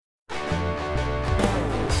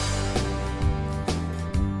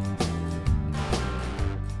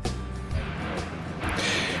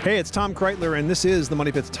Hey, it's Tom Kreitler, and this is the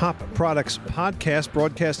Money Pit's Top Products Podcast,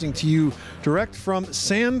 broadcasting to you direct from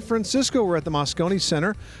San Francisco. We're at the Moscone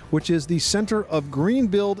Center, which is the center of Green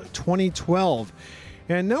Build 2012.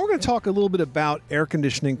 And now we're going to talk a little bit about air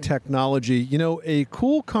conditioning technology. You know, a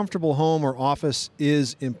cool, comfortable home or office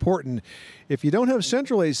is important. If you don't have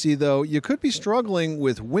central AC, though, you could be struggling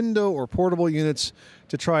with window or portable units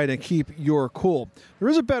to try to keep your cool. There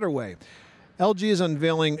is a better way. LG is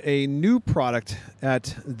unveiling a new product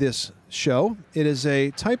at this show. It is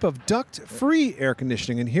a type of duct-free air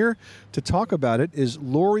conditioning, and here to talk about it is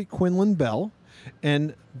Lori Quinlan-Bell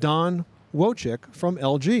and Don Wojcik from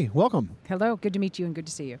LG. Welcome. Hello. Good to meet you and good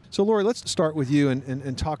to see you. So, Lori, let's start with you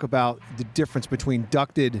and talk about the difference between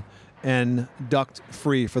ducted and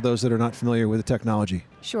duct-free for those that are not familiar with the technology.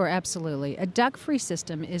 Sure, absolutely. A duct-free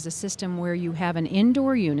system is a system where you have an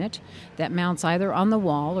indoor unit that mounts either on the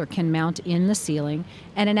wall or can mount in the ceiling,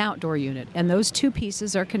 and an outdoor unit. And those two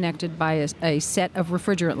pieces are connected by a set of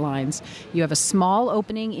refrigerant lines. You have a small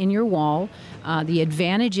opening in your wall. The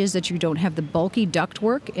advantage is that you don't have the bulky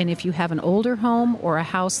ductwork, and if you have an older home or a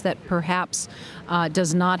house that perhaps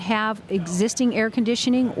does not have existing air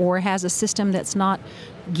conditioning or has a system that's not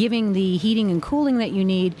giving the heating and cooling that you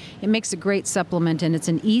need, it makes a great supplement, and it's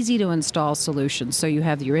an easy to install solution. So you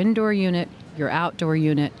have your indoor unit, your outdoor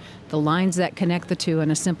unit, the lines that connect the two,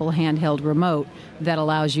 and a simple handheld remote that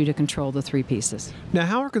allows you to control the three pieces. Now,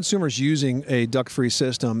 how are consumers using a duct-free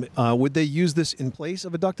system? Would they use this in place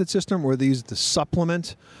of a ducted system, or would they use it to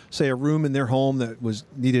supplement, say, a room in their home that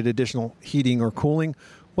needed additional heating or cooling?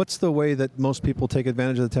 What's the way that most people take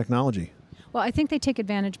advantage of the technology? Well, I think they take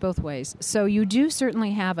advantage both ways. So you do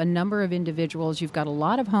certainly have a number of individuals. You've got a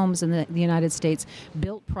lot of homes in the United States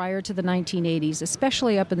built prior to the 1980s,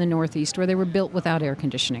 especially up in the Northeast, where they were built without air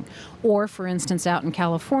conditioning. Or, for instance, out in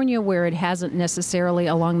California, where it hasn't necessarily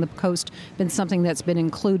along the coast been something that's been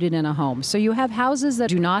included in a home. So you have houses that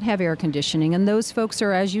do not have air conditioning, and those folks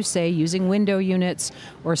are, as you say, using window units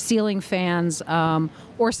or ceiling fans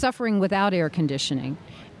or suffering without air conditioning.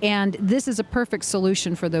 And this is a perfect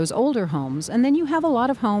solution for those older homes. And then you have a lot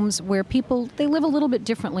of homes where people, they live a little bit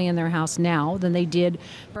differently in their house now than they did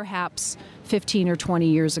perhaps 15 or 20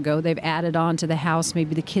 years ago. They've added on to the house.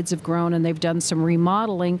 Maybe the kids have grown and they've done some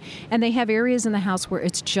remodeling. And they have areas in the house where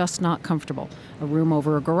it's just not comfortable. A room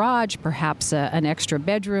over a garage, perhaps an extra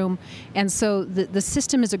bedroom. And so the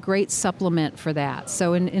system is a great supplement for that.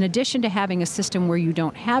 So in addition to having a system where you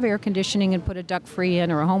don't have air conditioning and put a duct-free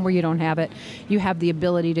in, or a home where you don't have it, you have the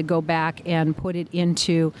ability to go back and put it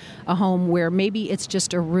into a home where maybe it's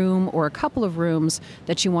just a room or a couple of rooms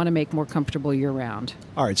that you want to make more comfortable year-round.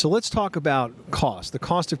 All right, so let's talk about cost. The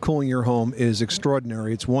cost of cooling your home is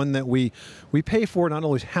extraordinary. It's one that we pay for, not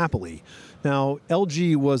always happily. Now,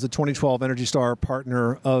 LG was the 2012 Energy Star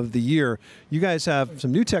Partner of the Year. You guys have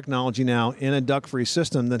some new technology now in a duct-free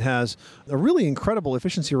system that has a really incredible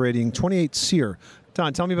efficiency rating, 28 SEER.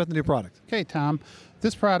 Don, tell me about the new product. Okay, Tom.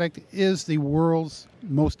 This product is the world's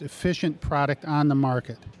most efficient product on the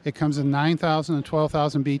market. It comes in 9,000 and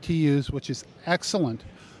 12,000 BTUs, which is excellent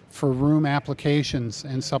for room applications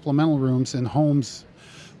and supplemental rooms in homes.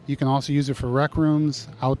 You can also use it for rec rooms,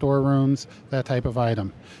 outdoor rooms, that type of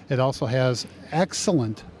item. It also has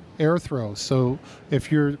excellent air throws. So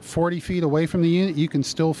if you're 40 feet away from the unit, you can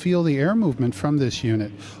still feel the air movement from this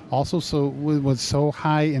unit. Also, so with so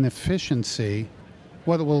high in efficiency,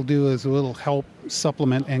 what it will do is it will help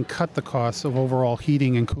supplement and cut the costs of overall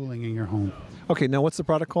heating and cooling in your home. Okay, now what's the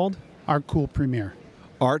product called? ArtCool Premier.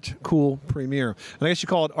 ArtCool Premier. And I guess you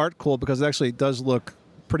call it ArtCool because it actually does look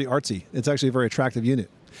pretty artsy. It's actually a very attractive unit.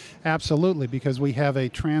 Absolutely, because we have a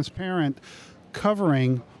transparent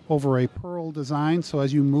covering over a pearl design. So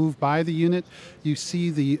as you move by the unit, you see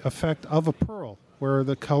the effect of a pearl, where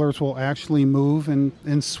the colors will actually move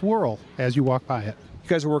and swirl as you walk by it. You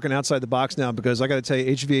guys are working outside the box now, because I got to tell you,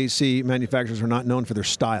 HVAC manufacturers are not known for their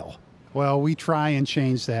style. Well, we try and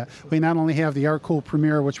change that. We not only have the ArtCool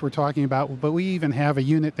Premier, which we're talking about, but we even have a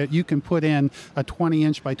unit that you can put in a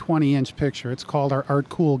 20-inch by 20-inch picture. It's called our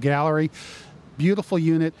ArtCool Gallery. Beautiful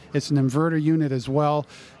unit. It's an inverter unit as well,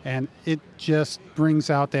 and it just brings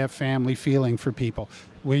out that family feeling for people.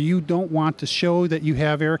 Where you don't want to show that you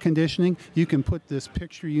have air conditioning, you can put this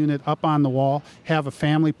picture unit up on the wall, have a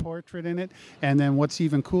family portrait in it, and then what's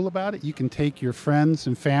even cool about it, you can take your friends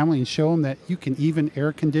and family and show them that you can even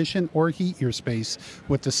air condition or heat your space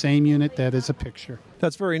with the same unit that is a picture.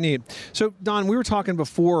 That's very neat. So, Don, we were talking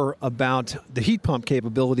before about the heat pump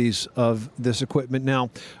capabilities of this equipment. Now,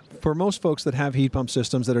 for most folks that have heat pump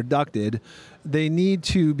systems that are ducted, they need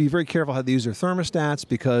to be very careful how they use their thermostats,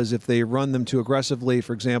 because if they run them too aggressively,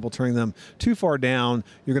 for example, turning them too far down,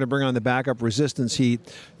 you're going to bring on the backup resistance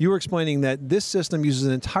heat. You were explaining that this system uses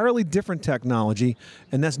an entirely different technology,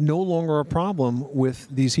 and that's no longer a problem with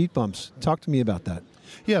these heat pumps. Talk to me about that.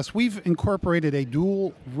 Yes, we've incorporated a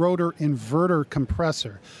dual rotor inverter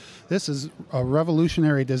compressor. This is a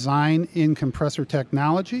revolutionary design in compressor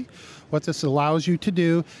technology. What this allows you to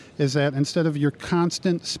do is that instead of your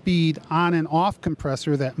constant speed on and off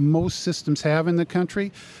compressor that most systems have in the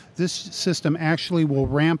country, this system actually will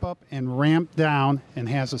ramp up and ramp down and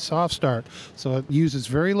has a soft start. So it uses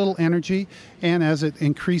very little energy, and as it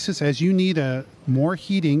increases, as you need more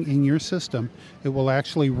heating in your system, it will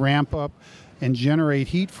actually ramp up and generate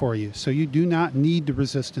heat for you. So you do not need the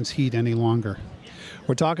resistance heat any longer.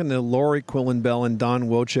 We're talking to Lori Quillen-Bell and Don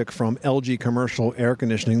Wojcik from LG Commercial Air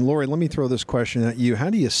Conditioning. Lori, let me throw this question at you. How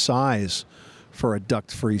do you size for a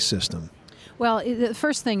duct-free system? Well, the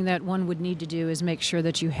first thing that one would need to do is make sure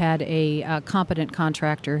that you had a competent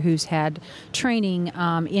contractor who's had training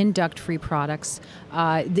in duct-free products.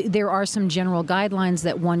 There are some general guidelines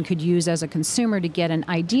that one could use as a consumer to get an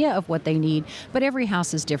idea of what they need, but every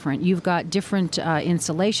house is different. You've got different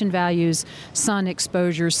insulation values, sun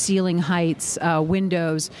exposure, ceiling heights,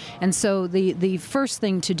 windows, and so the first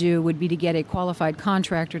thing to do would be to get a qualified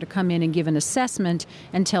contractor to come in and give an assessment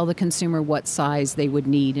and tell the consumer what size they would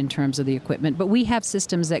need in terms of the equipment. But we have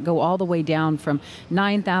systems that go all the way down from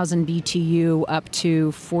 9,000 BTU up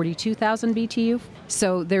to 42,000 BTU.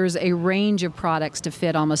 So there's a range of products to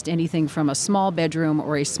fit almost anything from a small bedroom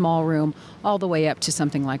or a small room all the way up to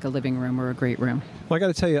something like a living room or a great room. Well, I got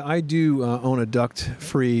to tell you, I do own a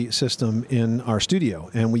duct-free system in our studio,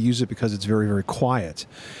 and we use it because it's very, very quiet.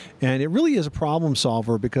 And it really is a problem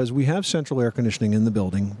solver because we have central air conditioning in the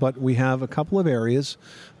building, but we have a couple of areas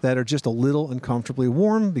that are just a little uncomfortably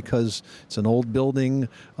warm because it's an old building,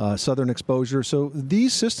 southern exposure. So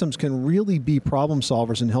these systems can really be problem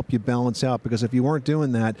solvers and help you balance out, because if you weren't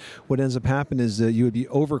doing that, what ends up happening is that you would be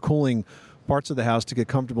overcooling parts of the house to get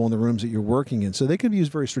comfortable in the rooms that you're working in. So they can be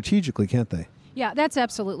used very strategically, can't they? Yeah, that's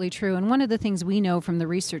absolutely true. And one of the things we know from the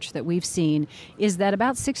research that we've seen is that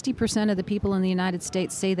about 60% of the people in the United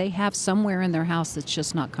States say they have somewhere in their house that's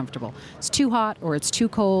just not comfortable. It's too hot or it's too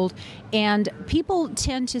cold. And people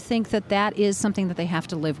tend to think that that is something that they have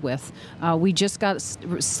to live with. We just got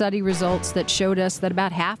study results that showed us that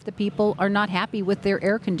about half the people are not happy with their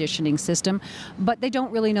air conditioning system, but they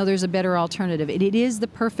don't really know there's a better alternative. It is the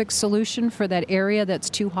perfect solution for that area that's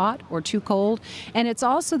too hot or too cold. And it's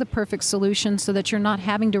also the perfect solution so that you're not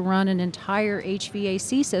having to run an entire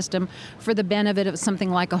HVAC system for the benefit of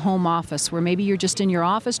something like a home office, where maybe you're just in your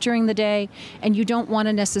office during the day and you don't want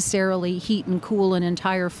to necessarily heat and cool an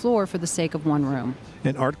entire floor for the sake of one room.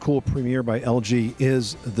 And ArtCool Premier by LG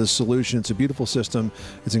is the solution. It's a beautiful system.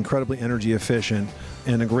 It's incredibly energy efficient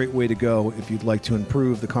and a great way to go if you'd like to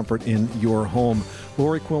improve the comfort in your home.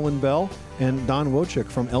 Lori Quillen-Bell and Don Wojcik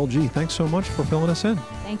from LG, thanks so much for filling us in.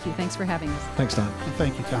 Thank you. Thanks for having us. Thanks, Don.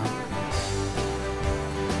 Thank you, Tom.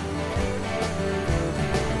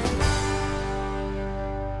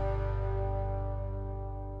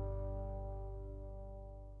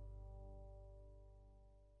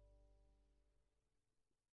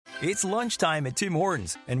 It's lunchtime at Tim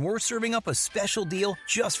Hortons, and we're serving up a special deal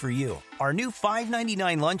just for you. Our new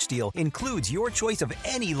 $5.99 lunch deal includes your choice of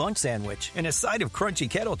any lunch sandwich and a side of crunchy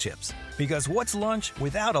kettle chips. Because what's lunch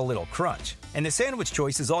without a little crunch? And the sandwich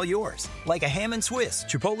choice is all yours, like a ham and Swiss,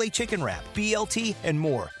 Chipotle chicken wrap, BLT, and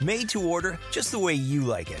more, made to order just the way you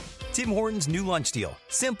like it. Tim Hortons' new lunch deal.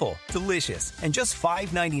 Simple, delicious, and just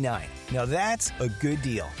 $5.99. Now that's a good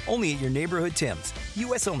deal. Only at your neighborhood Tim's.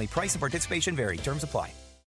 U.S. only. Price and participation vary. Terms apply.